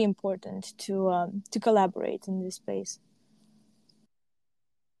is very important to collaborate in this space.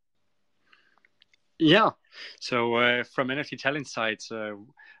 Yeah. So from NFT Tallinn side,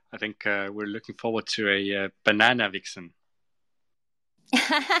 I think we're looking forward to a banana vixen.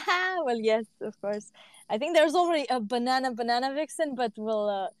 Well, yes, of course. I think there's already a banana vixen, but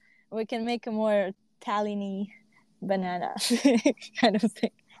we can make a more Tallinn-y banana kind of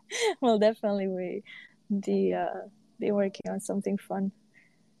thing. We'll definitely be working on something fun.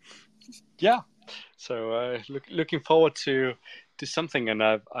 Yeah. So looking forward to something, and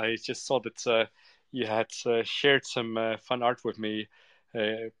I just saw that you had shared some fun art with me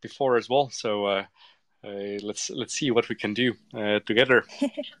before as well. So let's see what we can do together.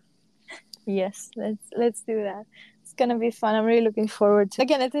 Yes, let's do that. It's gonna be fun. I'm really looking forward to.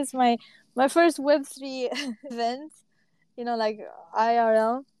 Again, it is my first Web3 event, like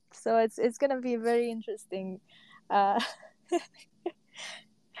IRL. So it's gonna be very interesting. I'm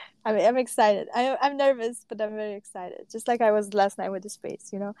excited. I'm nervous, but I'm very excited. Just like I was last night with the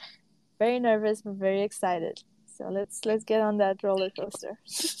space, very nervous but very excited. So let's get on that roller coaster.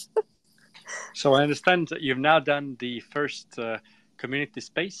 So I understand that you've now done the first community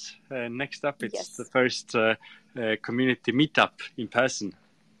space. Next up, it's the first community meetup in person.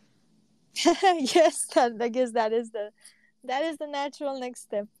 Yes, I guess that is That is the natural next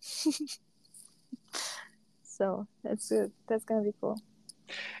step. So that's good. That's gonna be cool.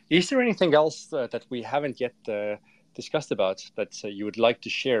 Is there anything else that we haven't yet discussed about that you would like to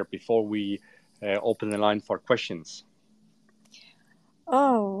share before we open the line for questions?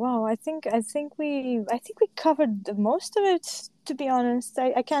 Oh wow! I think we covered the most of it. To be honest,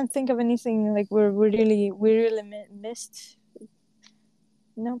 I can't think of anything like we really missed.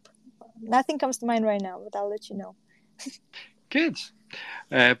 Nope, nothing comes to mind right now. But I'll let you know. Good.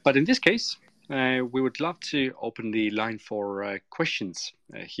 But in this case, we would love to open the line for questions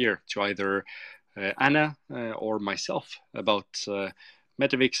here to either Anna or myself about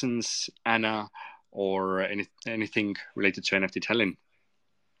MetaVixens, Anna, or anything related to NFT Tallinn.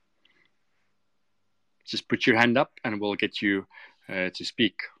 Just put your hand up and we'll get you to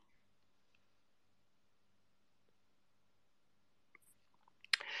speak.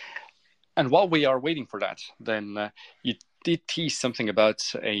 And while we are waiting for that, then you did tease something about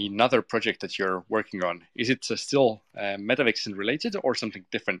another project that you're working on. Is it still MetaVixen related or something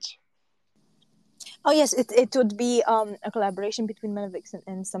different? Oh yes, it would be a collaboration between MetaVixen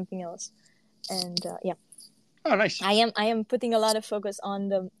and something else, and yeah. Oh, nice. I am putting a lot of focus on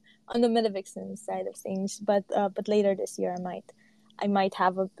the MetaVixen side of things, but later this year I might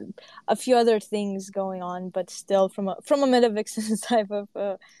have a few other things going on, but still from a MetaVixen type of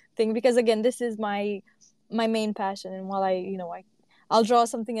thing, because again, this is my main passion, and while I'll draw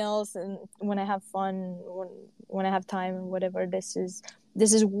something else, and when I have fun, when I have time, and whatever, this is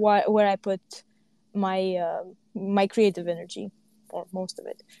where I put my my creative energy, or most of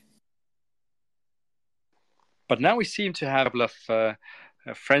it. But now we seem to have a couple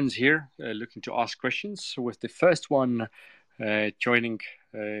of friends here looking to ask questions. So with the first one joining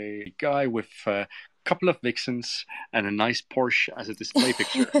a guy with a couple of vixens and a nice Porsche as a display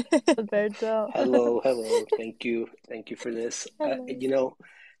picture. Alberto. Hello. Thank you for this.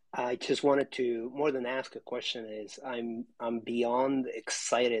 I just wanted to, more than ask a question, is I'm beyond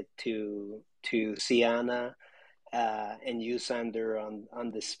excited to see Anna and you, Sander,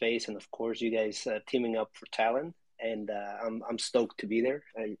 on this space, and of course you guys teaming up for Tallinn. And I'm stoked to be there.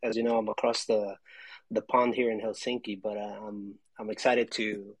 As you know, I'm across the pond here in Helsinki, but I'm excited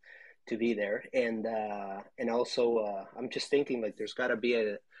to be there. And also I'm just thinking, like, there's got to be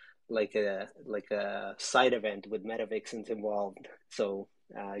a side event with MetaVixens involved. So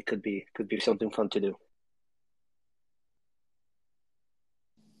it could be something fun to do.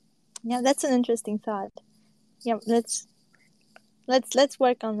 Yeah, that's an interesting thought. Yeah, let's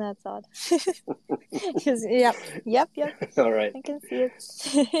work on that thought. Yep. All right. I can see it.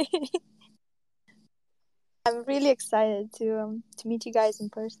 I'm really excited to meet you guys in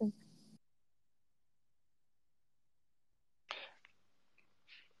person.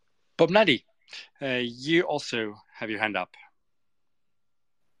 Bob Nadi, you also have your hand up.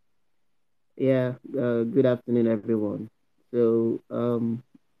 Yeah, good afternoon, everyone. So,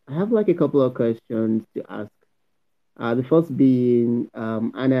 I have like a couple of questions to ask. The first being,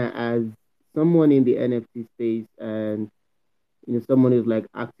 Anna, as someone in the NFT space and someone who's like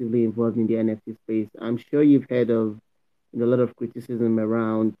actively involved in the NFT space, I'm sure you've heard of a lot of criticism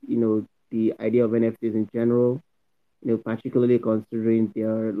around the idea of NFTs in general. Particularly considering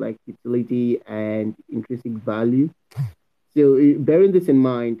their like utility and intrinsic value. So, bearing this in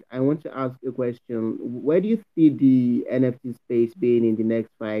mind, I want to ask a question. Where do you see the NFT space being in the next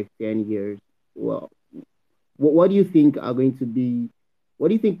 5, 10 years? Well, what do you think are going to be, what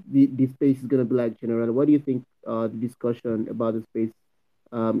do you think the space is going to be like generally? What do you think the discussion about the space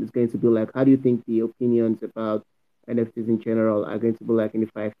is going to be like? How do you think the opinions about NFTs in general are going to be like in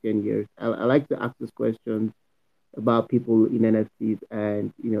the 5, 10 years? I like to ask this question about people in NFTs,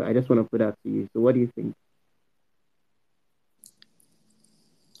 and I just want to put that to you. So, what do you think?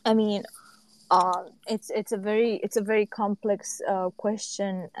 I mean, it's a very complex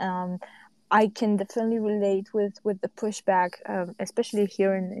question. I can definitely relate with the pushback, especially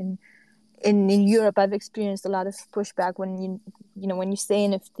here in Europe. I've experienced a lot of pushback when when you say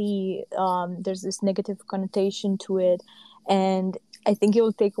NFT. There's this negative connotation to it, and I think it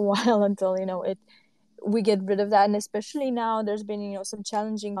will take a while until we get rid of that. And especially now, there's been some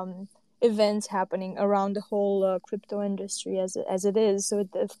challenging events happening around the whole crypto industry as it is. So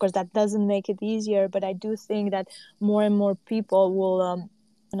of course that doesn't make it easier, but I do think that more and more people will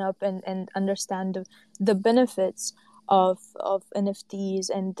up and understand the benefits of NFTs,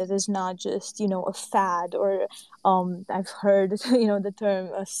 and that is not just a fad, or I've heard the term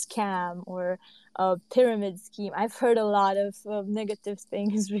a scam or a pyramid scheme. I've heard a lot of negative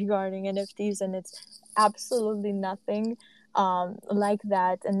things regarding NFTs, and it's absolutely nothing. like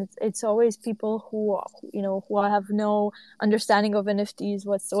that, and it's always people who who have no understanding of NFTs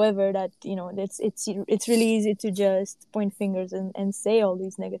whatsoever, that it's really easy to just point fingers and say all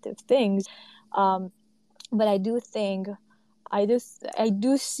these negative things. But I do think I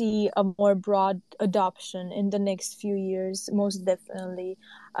do see a more broad adoption in the next few years, most definitely.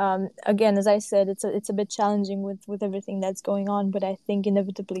 Again, as I said, it's a bit challenging with everything that's going on, but I think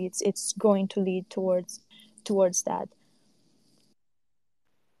inevitably it's going to lead towards that.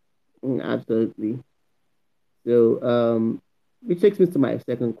 Absolutely. So, which takes me to my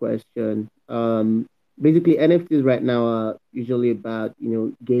second question. Basically, NFTs right now are usually about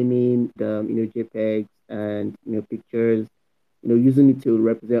gaming the JPEGs and pictures, using it to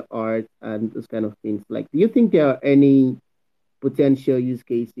represent art and those kind of things. Like, do you think there are any potential use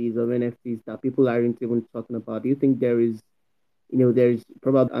cases of NFTs that people aren't even talking about? Do you think there's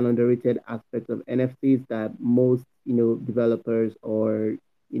probably an underrated aspect of NFTs that most developers or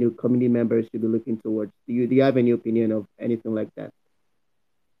community members should be looking towards? Do you have any opinion of anything like that?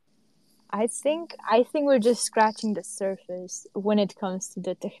 I think we're just scratching the surface when it comes to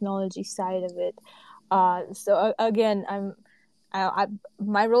the technology side of it. Again, I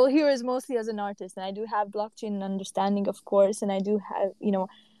my role here is mostly as an artist, and I do have blockchain understanding, of course, and I do have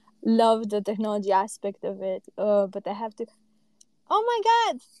love the technology aspect of it. But I have to. Oh my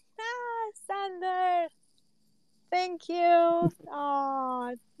God! Sander, thank you.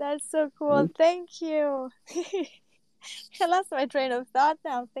 Oh, that's so cool. Thank you. I lost my train of thought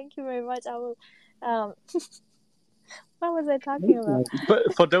now. Thank you very much. I will. Um, what was I talking about?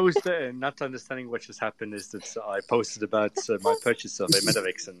 But for those that are not understanding what just happened, is that I posted about my purchase of a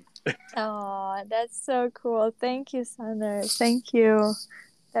MetaVixen. Oh, that's so cool. Thank you, Sander. Thank you.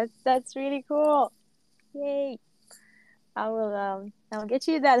 That's really cool. Yay! I'll get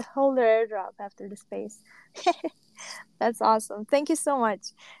you that holder airdrop after the space. That's awesome. Thank you so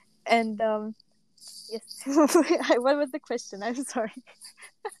much. And yes, what was the question? I'm sorry.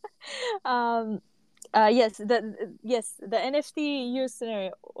 um, the NFT use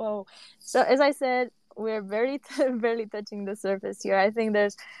scenario. Oh, so as I said, we're barely touching the surface here. I think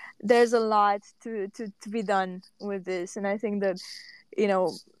there's a lot to be done with this, and I think that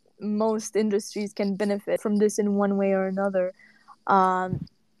most industries can benefit from this in one way or another.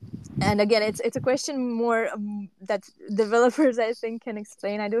 And again, it's a question more that developers, I think, can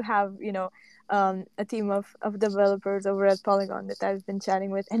explain. I do have a team of developers over at Polygon that I've been chatting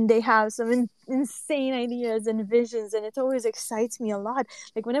with, and they have some insane ideas and visions, and it always excites me a lot.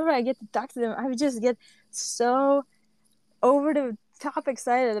 Like whenever I get to talk to them, I just get so over the top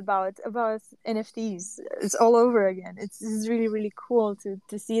excited about NFTs. It's all over again. It's really really cool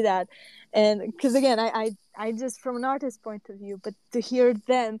to see that, and because again, I just from an artist point of view, but to hear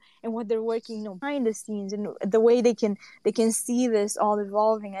them and what they're working behind the scenes and the way they can see this all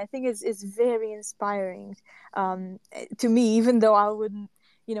evolving, I think is very inspiring to me. Even though I wouldn't,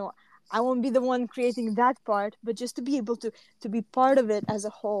 I won't be the one creating that part, but just to be able to be part of it as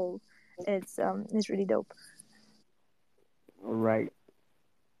a whole, it's really dope. All right.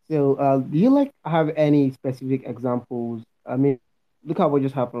 So, do you have any specific examples? I mean, look at what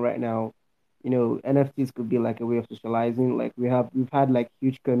just happened right now. NFTs could be like a way of socializing. Like we've had like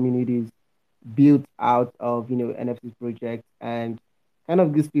huge communities built out of NFT projects, and kind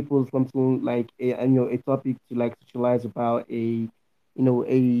of gives people something like a topic to like socialize about, a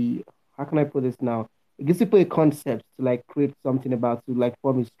how can I put this now? It gives people a concept to like create something about, to like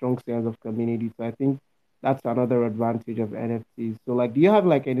form a strong sense of community. So I think that's another advantage of NFTs. So like, do you have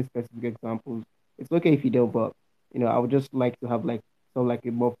like any specific examples? It's okay if you don't, but I would just like to have like some like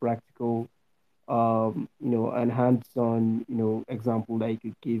a more practical and hands-on, example that you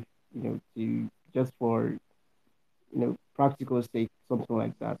could give, to just for, practical sake, something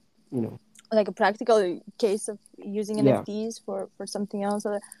like that, you know. Like a practical case of using Yeah. NFTs for something else.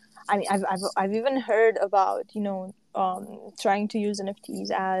 I mean, I've even heard about trying to use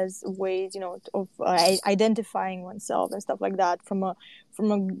NFTs as ways of identifying oneself and stuff like that from a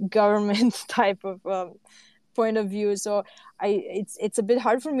government type of point of view. So it's a bit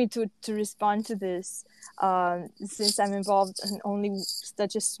hard for me to respond to this since I'm involved in only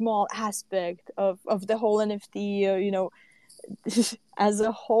such a small aspect of the whole NFT as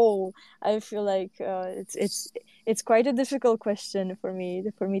a whole. I feel like it's quite a difficult question for me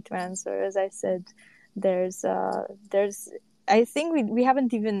to answer. As I said, there's I think we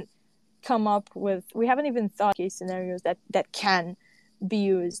haven't even we haven't even thought case scenarios that can be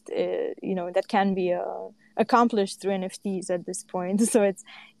used, that can be accomplished through NFTs at this point. So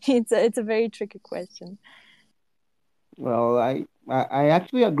it's a very tricky question. Well, I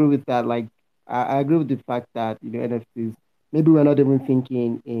actually agree with that. Like, I agree with the fact that NFTs maybe we're not even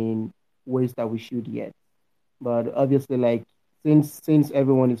thinking in ways that we should yet. But obviously, like since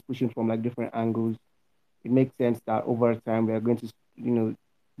everyone is pushing from like different angles, it makes sense that over time we are going to,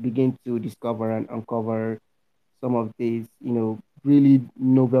 begin to discover and uncover some of these, really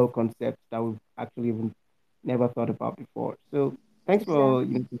novel concepts that we've actually even never thought about before. So thanks for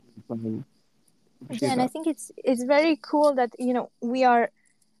Exactly. taking the time. Yeah, Appreciate and I that. think it's very cool that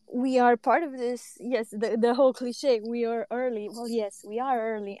we are part of this. Yes, the whole cliche, we are early. Well, yes, we are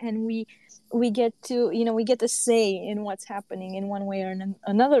early, and we get to we get a say in what's happening in one way or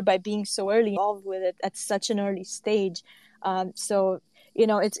another by being so early involved with it at such an early stage. So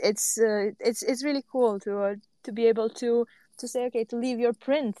it's really cool to be able to say, okay, to leave your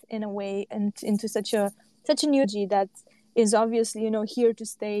print in a way and into such a new technology that is obviously here to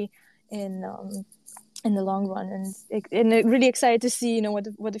stay in in the long run, and really excited to see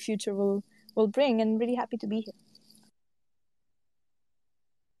what the future will bring, and really happy to be here.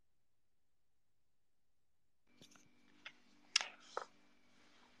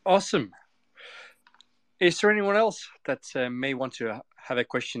 Awesome. Is there anyone else that may want to have a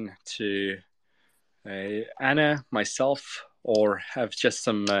question to Anna, myself, or have just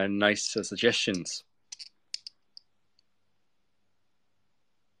some nice suggestions?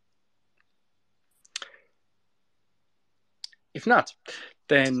 If not,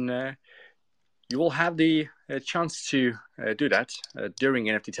 then you will have the chance to do that during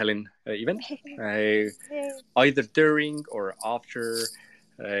NFT Tallinn event, either during or after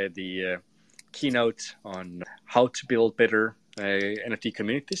the keynote on how to build better NFT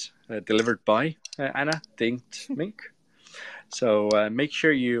communities delivered by Anna, TheInkedMink. So make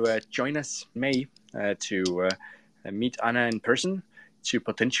sure you join us in May to meet Anna in person, to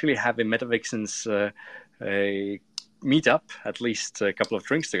potentially have a MetaVixens meet up, at least a couple of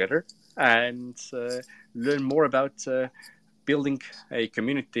drinks together, and learn more about building a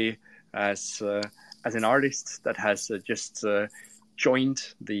community as an artist that has just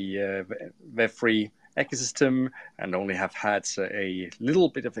joined the Web3 ecosystem and only have had a little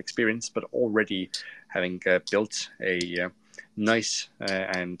bit of experience, but already having built a nice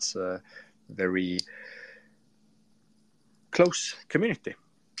and very close community.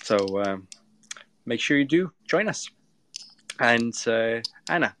 So make sure you do join us. And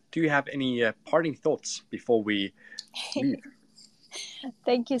Anna, do you have any parting thoughts before we leave?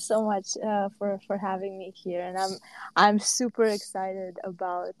 Thank you so much for having me here, and I'm super excited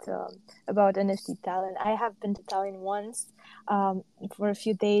about NFT Tallinn. I have been to Tallinn once for a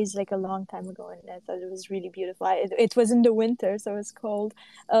few days, like a long time ago, and I thought it was really beautiful. It was in the winter, so it was cold.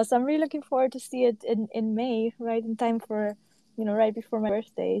 So I'm really looking forward to see it in May, right in time for right before my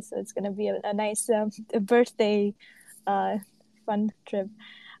birthday. So it's gonna be a nice a birthday fun trip.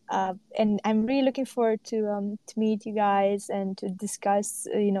 And I'm really looking forward to meet you guys and to discuss,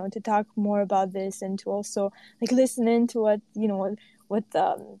 to talk more about this, and to also like listen into what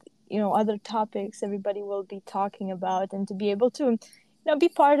other topics everybody will be talking about, and to be able to, be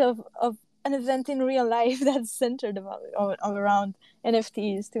part of an event in real life that's centered all around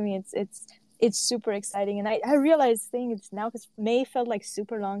NFTs. To me, it's super exciting, and I realize saying it's now, because May felt like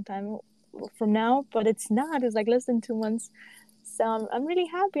super long time from now, but it's not. It's like less than 2 months. So I'm really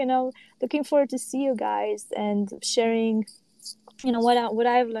happy, looking forward to see you guys and sharing, what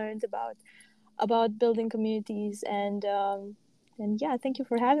I've learned about building communities, and yeah, thank you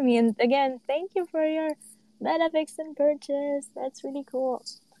for having me, and again, thank you for your MetaVixen purchase. That's really cool.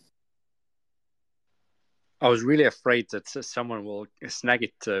 I was really afraid that someone will snag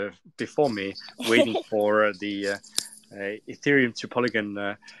it before me, waiting for the Ethereum to Polygon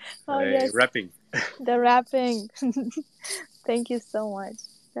yes, wrapping. the wrapping. Thank you so much.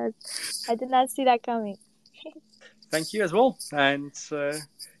 I did not see that coming. Thank you as well, and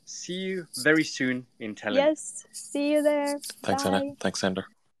see you very soon in Tallinn. Yes, see you there. Thanks, Bye. Anna. Thanks, Sander.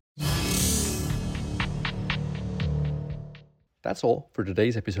 That's all for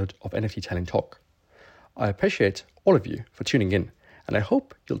today's episode of NFT Tallinn Talk. I appreciate all of you for tuning in, and I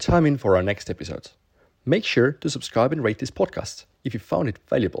hope you'll chime in for our next episode. Make sure to subscribe and rate this podcast if you found it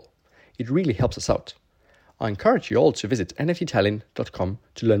valuable. It really helps us out. I encourage you all to visit nfttallinn.com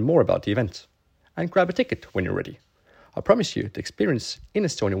to learn more about the event, and grab a ticket when you're ready. I promise you the experience in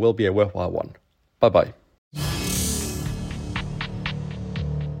Estonia will be a worthwhile one. Bye-bye.